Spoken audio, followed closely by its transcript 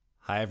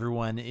Hi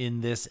everyone, in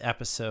this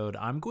episode,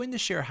 I'm going to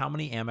share how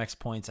many AMEX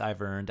points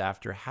I've earned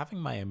after having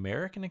my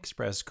American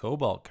Express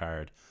Cobalt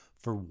card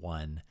for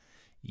 1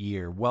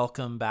 year.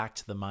 Welcome back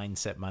to the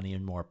Mindset, Money,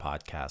 and More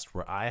podcast,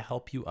 where I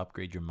help you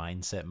upgrade your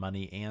mindset,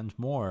 money, and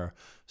more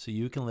so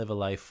you can live a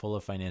life full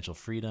of financial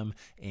freedom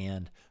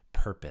and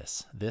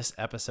purpose. This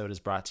episode is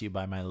brought to you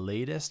by my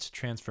latest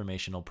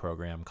transformational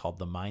program called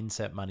the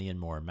Mindset, Money, and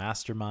More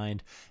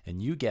Mastermind.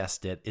 And you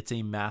guessed it, it's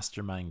a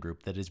mastermind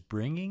group that is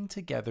bringing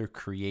together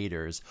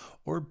creators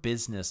or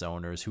business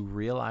owners who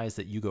realize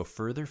that you go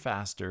further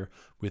faster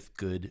with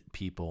good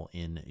people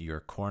in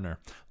your corner.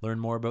 Learn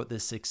more about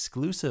this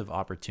exclusive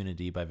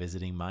opportunity by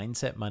visiting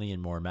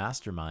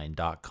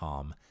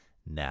mindsetmoneyandmoremastermind.com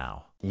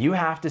now. You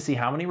have to see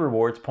how many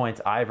rewards points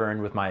I've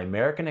earned with my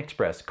American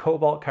Express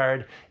Cobalt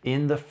card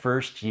in the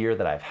first year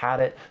that I've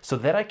had it so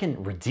that I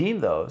can redeem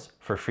those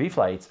for free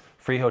flights,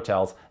 free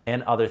hotels,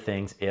 and other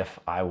things if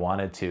I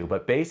wanted to.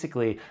 But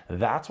basically,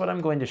 that's what I'm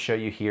going to show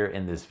you here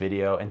in this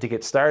video. And to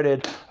get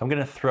started, I'm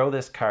going to throw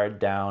this card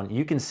down.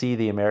 You can see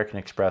the American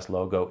Express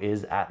logo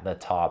is at the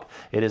top.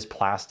 It is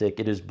plastic.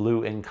 It is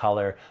blue in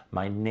color.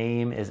 My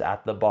name is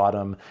at the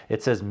bottom.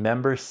 It says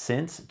member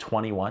since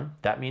 21.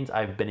 That means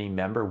I've been a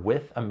member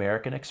with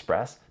American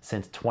Express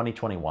since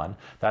 2021.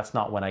 That's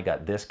not when I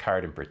got this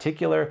card in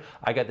particular.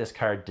 I got this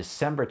card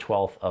December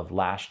 12th of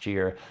last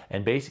year.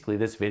 And basically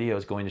this video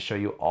is going to show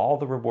you all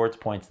the rewards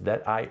points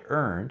that I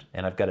earned.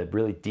 And I've got a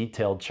really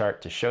detailed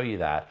chart to show you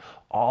that.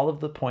 All of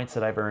the points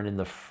that I've earned in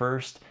the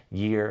first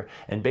year.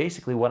 And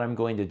basically what I'm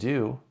going to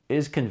do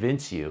is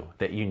convince you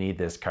that you need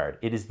this card.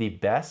 It is the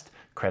best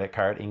credit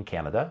card in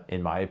Canada,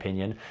 in my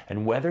opinion.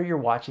 And whether you're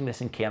watching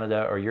this in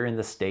Canada or you're in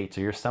the States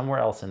or you're somewhere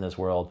else in this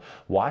world,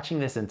 watching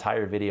this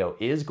entire video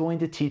is going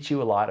to teach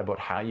you a lot about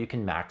how you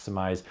can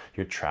maximize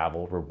your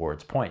travel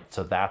rewards points.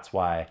 So that's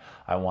why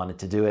I wanted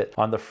to do it.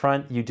 On the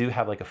front, you do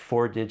have like a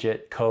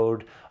 4-digit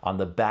code. On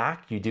the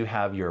back, you do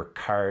have your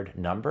card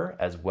number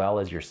as well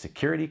as your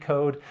security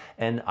code.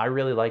 And I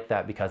really like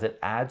that because it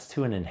adds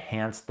to an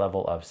enhanced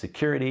level of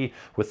security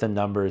with the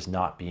numbers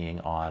not being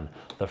on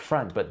the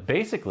front. But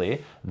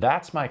basically,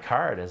 that's my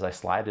card as I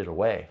slide it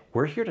away.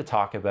 We're here to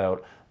talk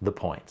about the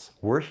points.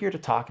 We're here to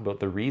talk about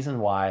the reason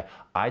why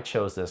I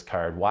chose this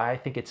card, why I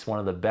think it's one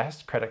of the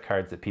best credit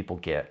cards that people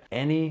get.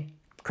 Any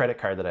credit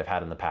card that I've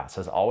had in the past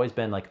has always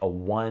been like a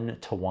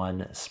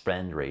 1-to-1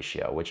 spend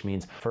ratio, which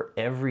means for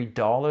every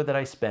dollar that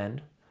I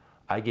spend,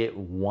 I get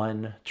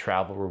 1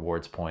 travel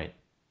rewards point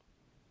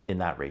in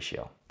that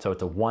ratio. So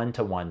it's a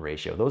 1-to-1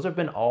 ratio. Those have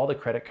been all the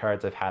credit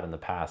cards I've had in the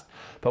past.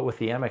 But with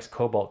the AMEX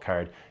Cobalt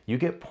card, you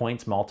get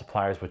points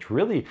multipliers, which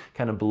really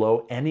kind of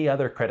blow any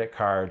other credit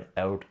card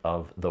out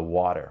of the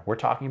water. We're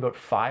talking about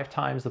 5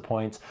 times the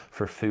points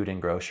for food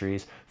and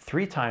groceries,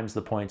 3 times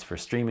the points for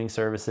streaming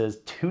services,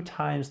 2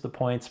 times the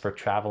points for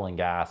travel and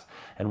gas,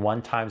 and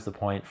 1 times the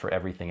point for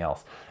everything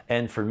else.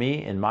 And for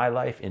me, in my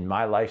life, in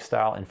my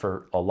lifestyle, and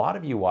for a lot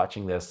of you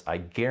watching this, I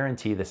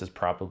guarantee this is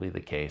probably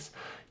the case.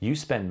 You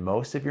spend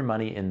most of your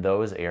money in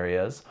those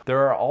areas. There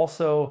are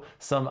also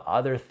some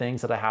other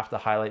things that I have to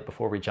highlight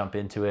before we jump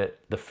into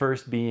it. The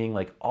first being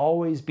like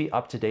always be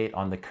up to date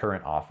on the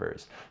current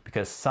offers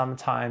because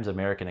sometimes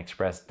American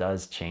Express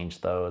does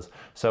change those.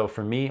 So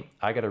for me,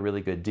 I got a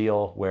really good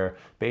deal where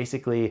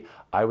basically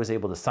I was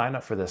able to sign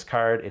up for this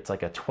card. It's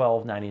like a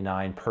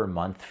 $12.99 per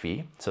month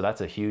fee. So that's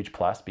a huge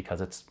plus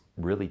because it's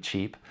really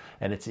cheap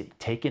and it's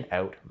taken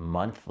out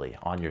monthly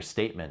on your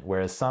statement,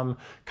 whereas some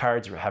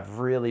cards have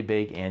really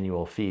big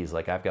annual fees.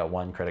 Like I've got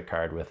one credit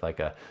card with like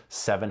a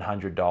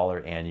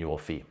 $700 annual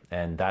fee,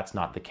 and that's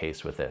not the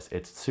case with this.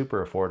 It's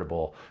super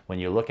affordable when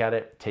you look at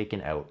it,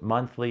 taken out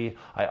monthly.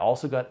 I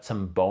also got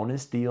some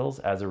bonus deals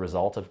as a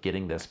result of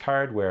getting this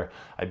card where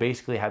I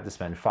basically had to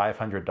spend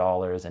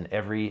 $500, and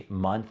every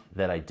month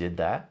that I did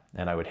that,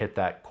 and I would hit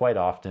that quite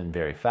often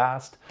very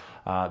fast.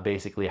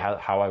 Basically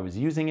how I was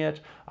using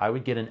it, I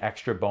would get an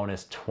extra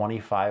bonus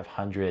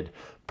 2,500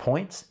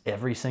 points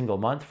every single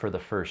month for the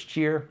first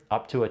year,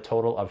 up to a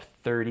total of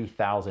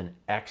 30,000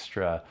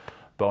 extra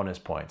bonus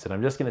points. And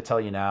I'm just going to tell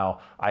you now,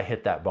 I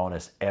hit that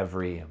bonus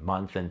every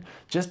month. And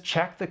just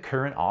check the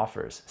current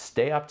offers,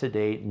 stay up to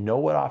date, know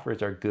what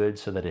offers are good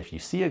so that if you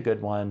see a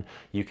good one,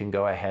 you can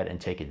go ahead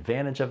and take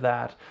advantage of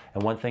that.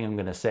 And one thing I'm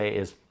going to say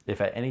is, if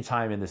at any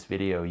time in this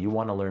video you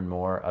want to learn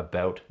more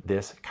about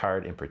this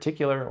card in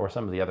particular or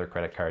some of the other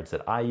credit cards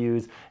that I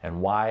use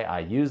and why I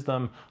use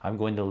them, I'm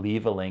going to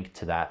leave a link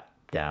to that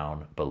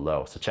down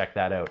below. So check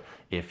that out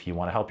if you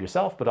want to help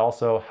yourself, but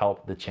also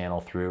help the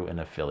channel through an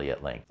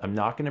affiliate link. I'm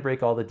not going to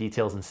break all the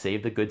details and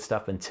save the good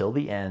stuff until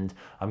the end.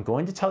 I'm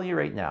going to tell you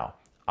right now,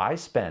 I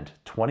spent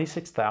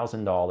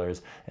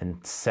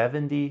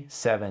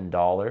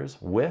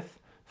 $26,077 with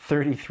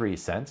 33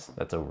 cents.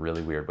 That's a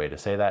really weird way to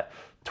say that.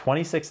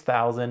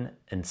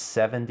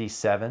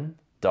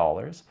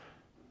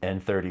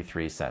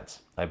 $26,077.33.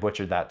 I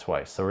butchered that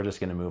twice, so we're just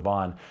going to move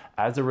on.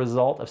 As a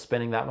result of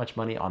spending that much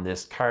money on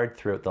this card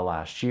throughout the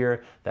last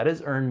year, that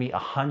has earned me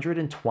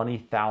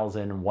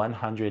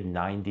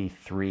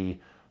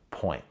 120,193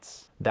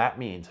 points. That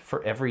means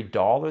for every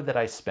dollar that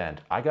I spent,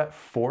 I got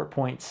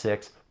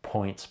 4.6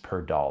 points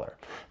per dollar.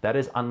 That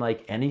is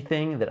unlike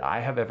anything that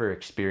I have ever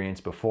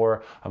experienced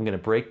before. I'm going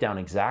to break down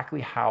exactly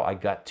how I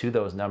got to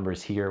those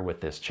numbers here with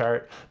this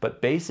chart,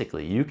 but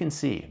basically you can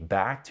see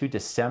back to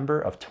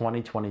December of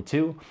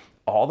 2022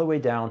 all the way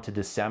down to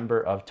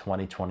December of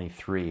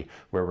 2023,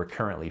 where we're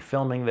currently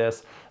filming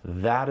this.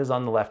 That is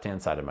on the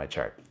left-hand side of my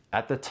chart.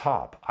 At the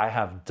top, I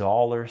have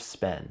dollar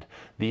spend.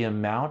 The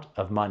amount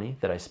of money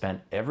that I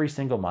spent every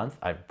single month,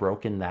 I've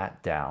broken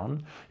that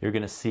down. You're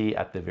gonna see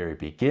at the very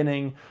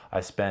beginning, I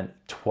spent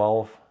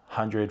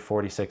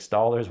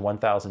 $1,246,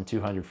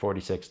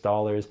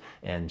 $1,246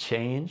 and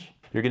change.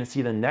 You're gonna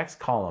see the next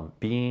column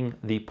being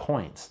the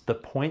points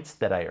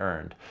that I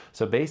earned.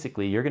 So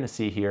basically, you're gonna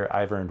see here,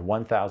 I've earned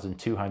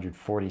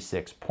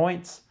 1,246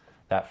 points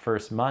that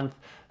first month.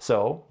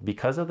 So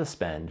because of the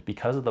spend,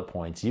 because of the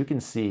points, you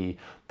can see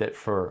that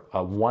for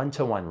a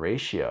 1-to-1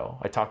 ratio,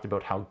 I talked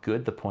about how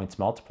good the points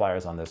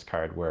multipliers on this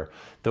card were.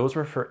 Those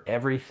were for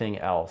everything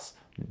else,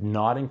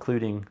 not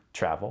including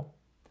travel,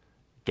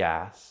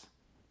 gas,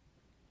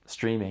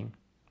 streaming,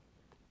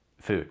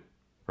 food.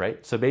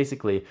 Right? So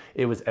basically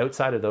it was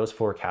outside of those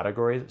 4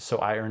 categories. So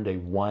I earned a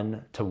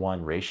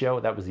 1-to-1 ratio.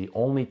 That was the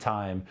only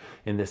time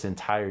in this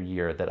entire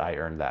year that I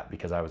earned that,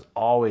 because I was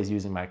always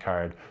using my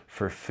card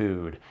for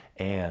food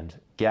and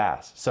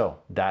gas. So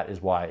that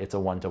is why it's a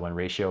 1-to-1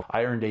 ratio.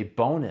 I earned a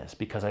bonus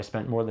because I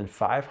spent more than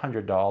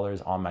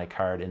 $500 on my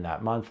card in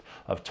that month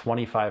of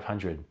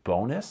 2,500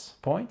 bonus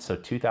points. So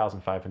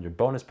 2,500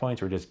 bonus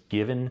points were just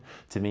given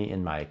to me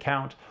in my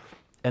account.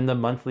 And the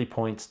monthly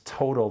points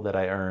total that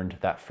I earned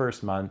that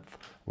first month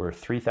were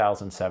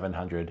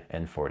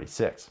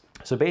 3,746.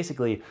 So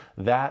basically,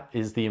 that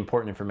is the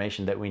important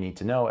information that we need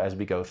to know as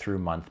we go through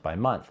month by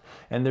month.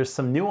 And there's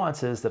some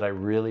nuances that I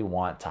really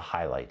want to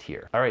highlight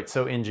here. All right,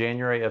 so in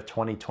January of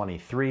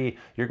 2023,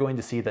 you're going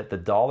to see that the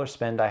dollar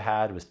spend I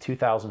had was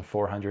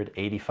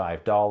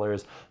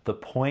 $2,485. The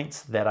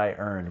points that I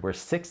earned were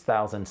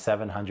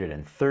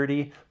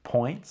 6,730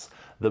 points.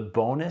 The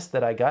bonus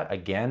that I got,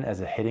 again,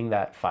 as a hitting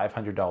that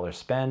 $500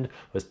 spend,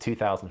 was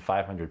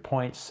 2,500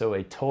 points. So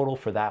a total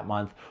for that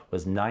month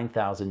was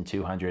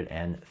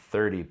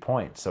 9,230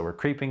 points. So we're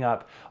creeping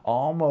up,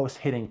 almost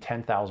hitting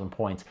 10,000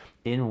 points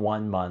in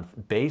 1 month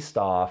based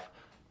off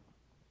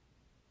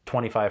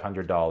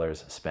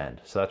 $2,500 spend.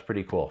 So that's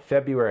pretty cool.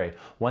 February,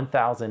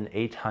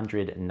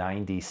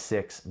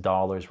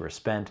 $1,896 were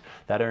spent.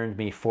 That earned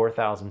me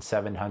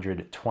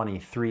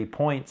 4,723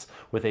 points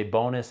with a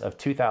bonus of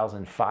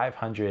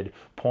 2,500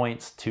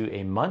 points to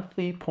a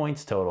monthly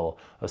points total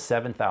of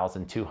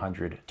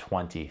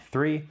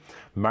 7,223.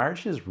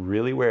 March is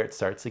really where it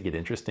starts to get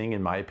interesting,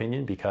 in my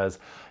opinion, because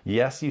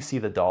yes, you see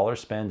the dollar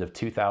spend of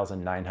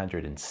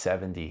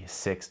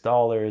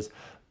 $2,976,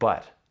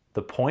 but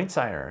the points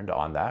I earned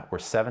on that were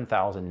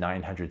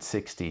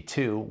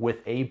 7,962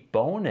 with a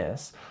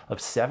bonus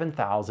of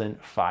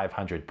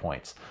 7,500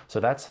 points. So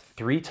that's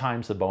 3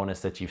 times the bonus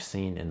that you've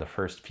seen in the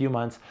first few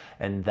months.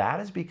 And that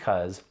is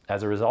because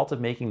as a result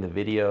of making the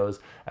videos,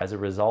 as a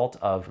result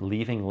of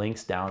leaving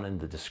links down in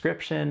the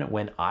description,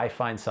 when I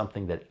find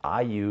something that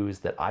I use,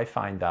 that I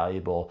find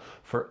valuable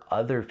for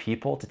other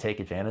people to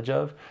take advantage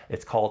of,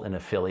 it's called an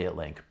affiliate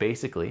link.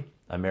 Basically,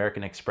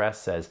 American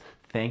Express says,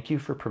 thank you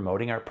for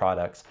promoting our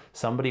products.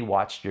 Somebody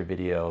watched your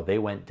video, they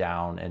went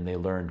down and they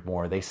learned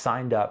more. They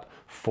signed up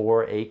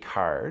for a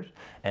card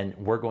and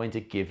we're going to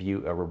give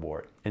you a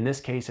reward. In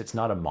this case, it's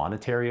not a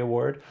monetary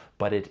award,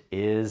 but it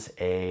is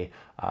a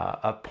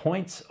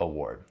points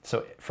award.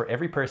 So for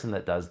every person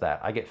that does that,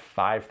 I get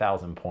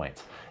 5,000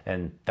 points.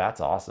 And that's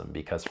awesome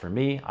because for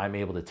me, I'm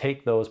able to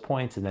take those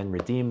points and then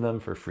redeem them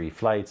for free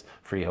flights,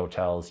 free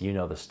hotels, you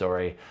know the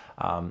story.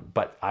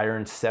 But I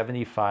earned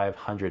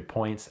 7,500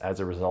 points as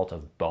a result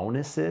of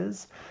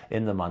bonuses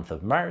in the month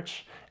of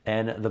March.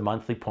 And the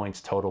monthly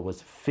points total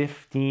was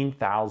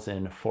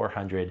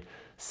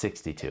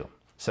 15,462.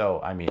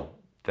 So, I mean,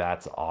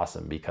 that's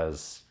awesome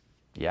because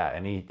yeah,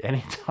 any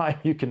time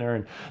you can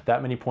earn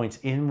that many points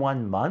in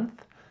 1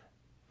 month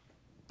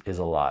is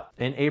a lot.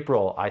 In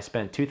April, I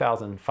spent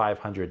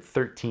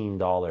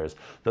 $2,513.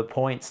 The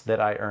points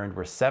that I earned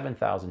were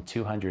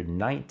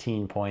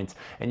 7,219 points.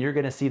 And you're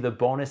gonna see the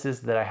bonuses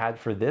that I had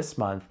for this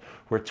month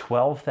were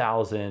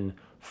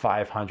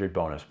 12,500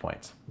 bonus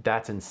points.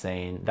 That's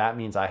insane. That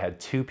means I had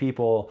 2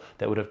 people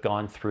that would have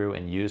gone through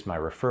and used my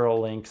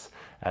referral links,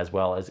 as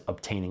well as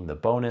obtaining the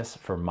bonus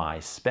for my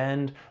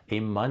spend, a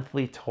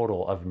monthly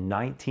total of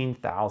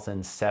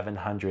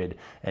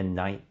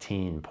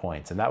 19,719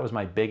 points. And that was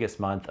my biggest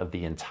month of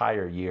the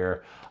entire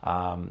year.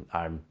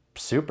 I'm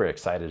super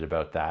excited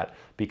about that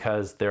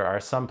because there are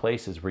some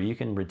places where you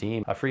can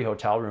redeem a free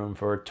hotel room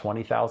for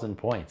 20,000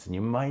 points, and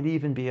you might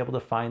even be able to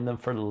find them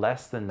for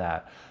less than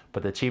that.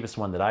 But the cheapest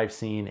one that I've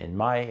seen in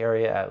my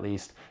area, at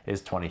least,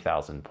 is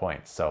 20,000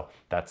 points. So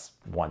that's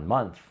 1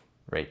 month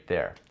right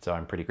there. So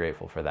I'm pretty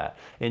grateful for that.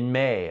 In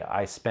May,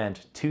 I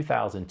spent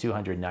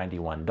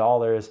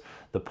 $2,291.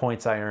 The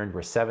points I earned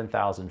were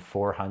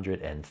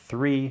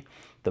 7,403.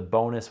 The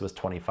bonus was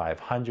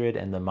 2,500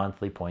 and the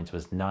monthly points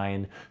was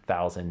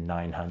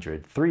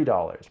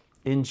 $9,903.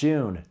 In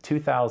June,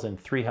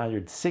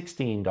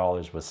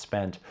 $2,316 was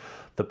spent.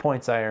 The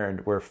points I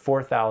earned were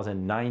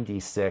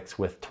 4,096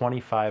 with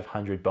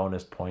 2,500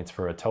 bonus points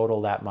for a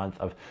total that month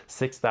of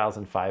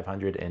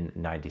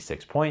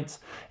 6,596 points.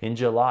 In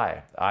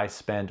July, I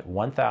spent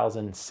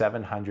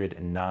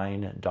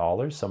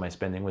 $1,709, so my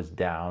spending was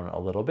down a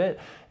little bit,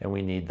 and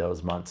we need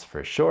those months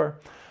for sure.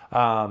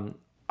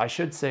 I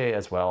should say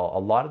as well, a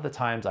lot of the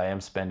times I am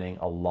spending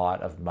a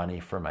lot of money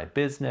for my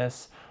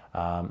business,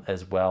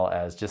 as well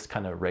as just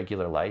kind of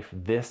regular life.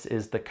 This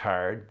is the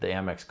card, the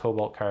AMEX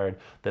Cobalt card,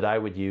 that I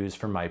would use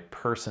for my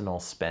personal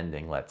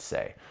spending, let's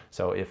say.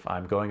 So if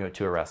I'm going out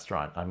to a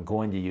restaurant, I'm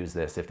going to use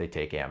this if they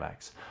take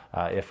AMEX.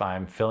 If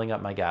I'm filling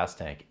up my gas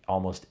tank,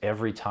 almost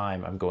every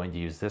time I'm going to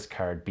use this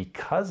card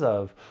because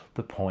of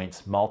the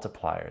points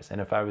multipliers.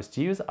 And if I was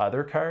to use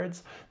other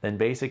cards, then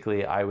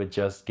basically I would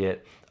just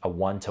get a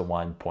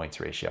 1-to-1 points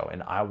ratio,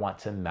 and I want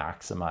to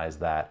maximize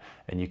that.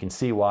 And you can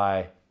see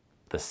why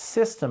the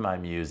system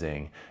I'm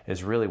using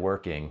is really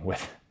working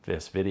with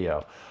this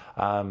video.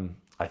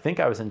 I think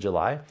I was in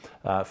July.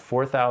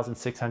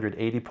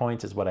 4,680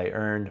 points is what I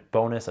earned,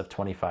 bonus of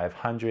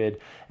 2,500,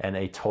 and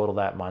a total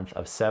that month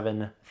of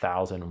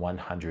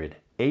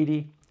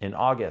 7,180. In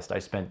August, I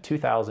spent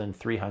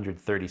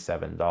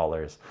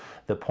 $2,337.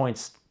 The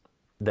points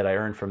that I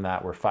earned from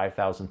that were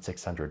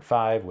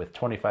 5,605 with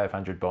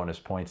 2,500 bonus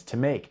points to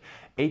make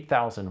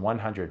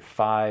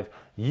 8,105.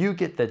 You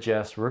get the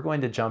gist. We're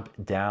going to jump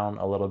down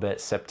a little bit.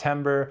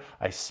 September,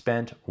 I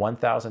spent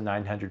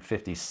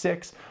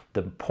 1,956.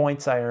 The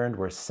points I earned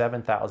were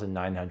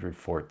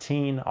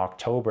 7,914.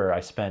 October, I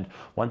spent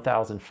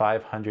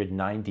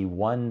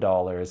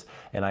 $1,591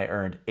 and I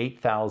earned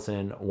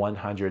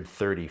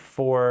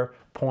 8,134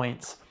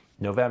 points.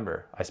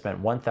 November, I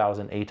spent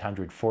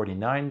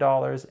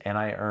 $1,849 and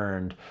I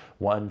earned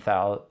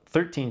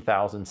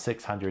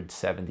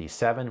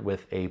 $13,677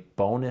 with a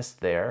bonus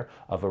there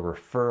of a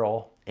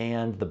referral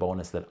and the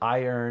bonus that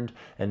I earned.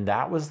 And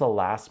that was the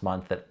last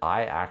month that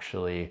I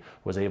actually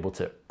was able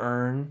to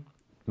earn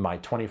my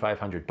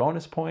 2,500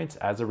 bonus points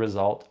as a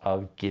result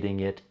of getting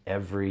it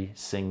every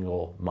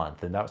single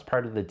month. And that was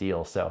part of the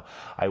deal. So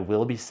I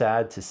will be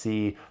sad to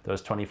see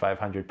those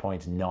 2,500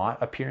 points not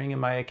appearing in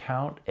my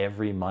account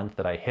every month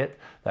that I hit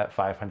that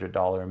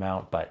 $500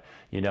 amount. But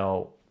you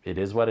know, it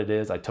is what it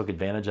is. I took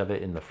advantage of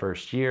it in the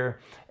first year,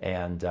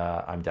 and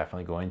I'm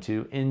definitely going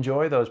to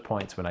enjoy those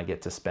points when I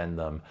get to spend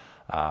them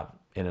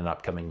in an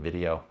upcoming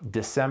video.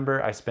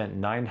 December, I spent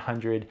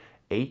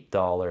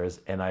 $908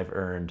 and I've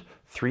earned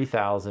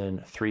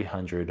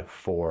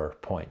 3,304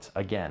 points.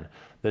 Again,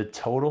 the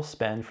total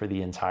spend for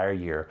the entire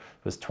year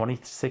was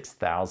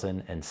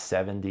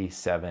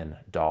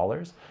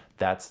 $26,077.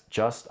 That's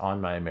just on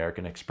my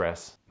American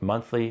Express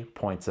monthly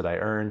points that I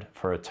earned,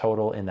 for a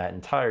total in that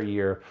entire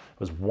year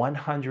was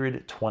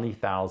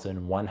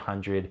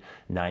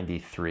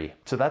 120,193.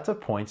 So that's a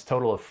points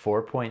total of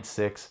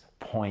 4.6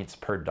 points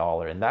per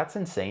dollar. And that's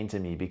insane to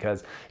me,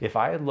 because if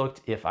I had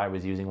looked, if I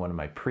was using one of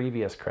my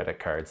previous credit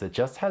cards that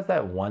just has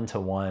that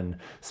 1-to-1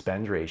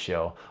 spend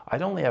ratio,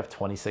 I'd only have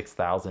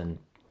 26,000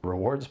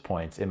 rewards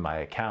points in my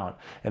account.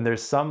 And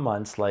there's some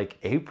months like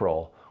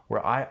April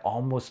where I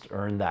almost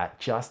earned that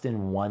just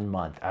in 1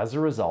 month as a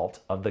result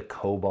of the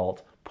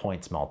Cobalt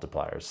points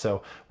multipliers.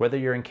 So whether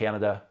you're in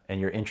Canada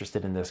and you're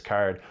interested in this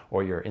card,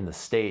 or you're in the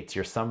States,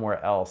 you're somewhere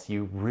else,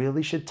 you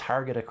really should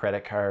target a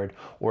credit card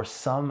or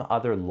some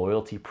other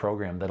loyalty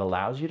program that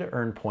allows you to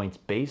earn points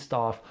based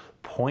off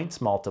points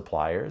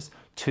multipliers,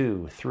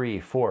 2, 3,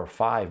 4,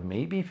 5,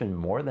 maybe even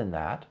more than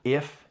that,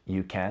 if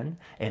you can,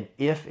 and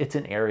if it's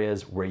in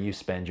areas where you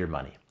spend your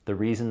money. The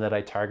reason that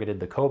I targeted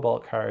the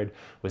Cobalt card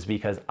was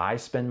because I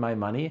spend my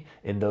money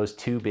in those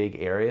two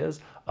big areas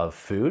of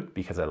food,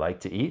 because I like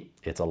to eat.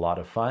 It's a lot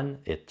of fun.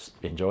 It's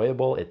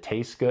enjoyable. It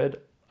tastes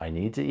good. I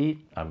need to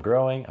eat. I'm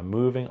growing. I'm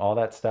moving, all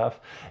that stuff.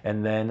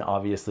 And then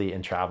obviously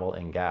in travel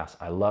and gas.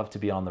 I love to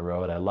be on the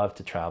road. I love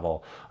to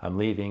travel. I'm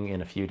leaving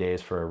in a few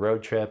days for a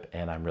road trip,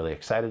 and I'm really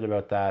excited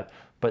about that.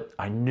 But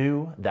I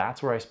knew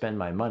that's where I spend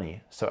my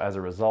money. So as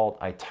a result,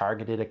 I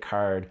targeted a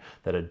card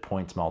that had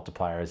points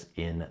multipliers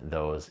in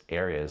those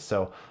areas.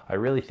 So I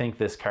really think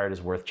this card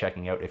is worth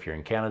checking out if you're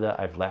in Canada.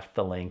 I've left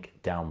the link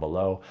down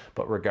below.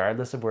 But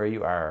regardless of where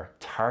you are,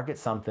 target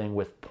something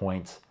with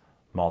points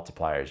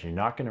multipliers. You're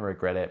not going to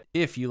regret it.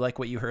 If you like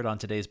what you heard on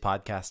today's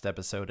podcast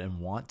episode and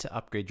want to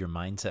upgrade your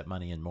mindset,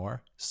 money, and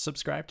more,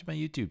 subscribe to my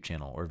YouTube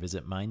channel or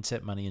visit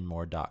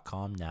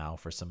mindsetmoneyandmore.com now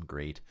for some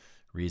great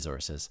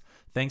resources.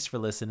 Thanks for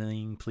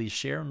listening. Please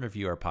share and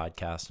review our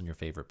podcast on your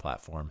favorite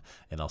platform,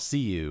 and I'll see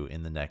you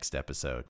in the next episode.